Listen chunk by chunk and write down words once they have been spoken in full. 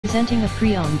Presenting a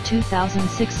pre-owned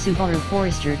 2006 Subaru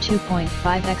Forester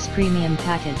 2.5X Premium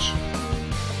Package.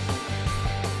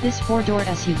 This 4-door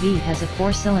SUV has a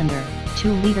 4-cylinder,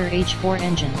 2-liter H4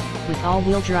 engine, with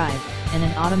all-wheel drive, and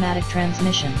an automatic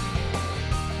transmission.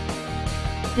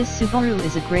 This Subaru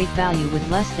is a great value with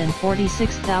less than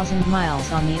 46,000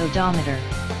 miles on the odometer.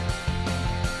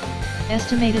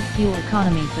 Estimated fuel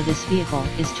economy for this vehicle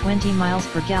is 20 miles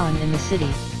per gallon in the city,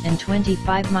 and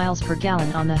 25 miles per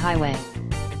gallon on the highway.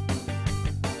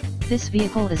 This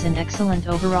vehicle is in excellent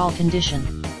overall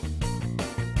condition.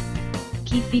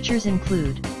 Key features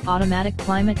include automatic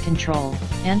climate control,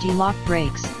 anti-lock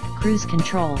brakes, cruise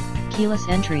control, keyless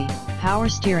entry, power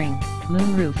steering,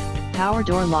 moonroof, power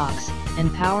door locks,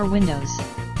 and power windows.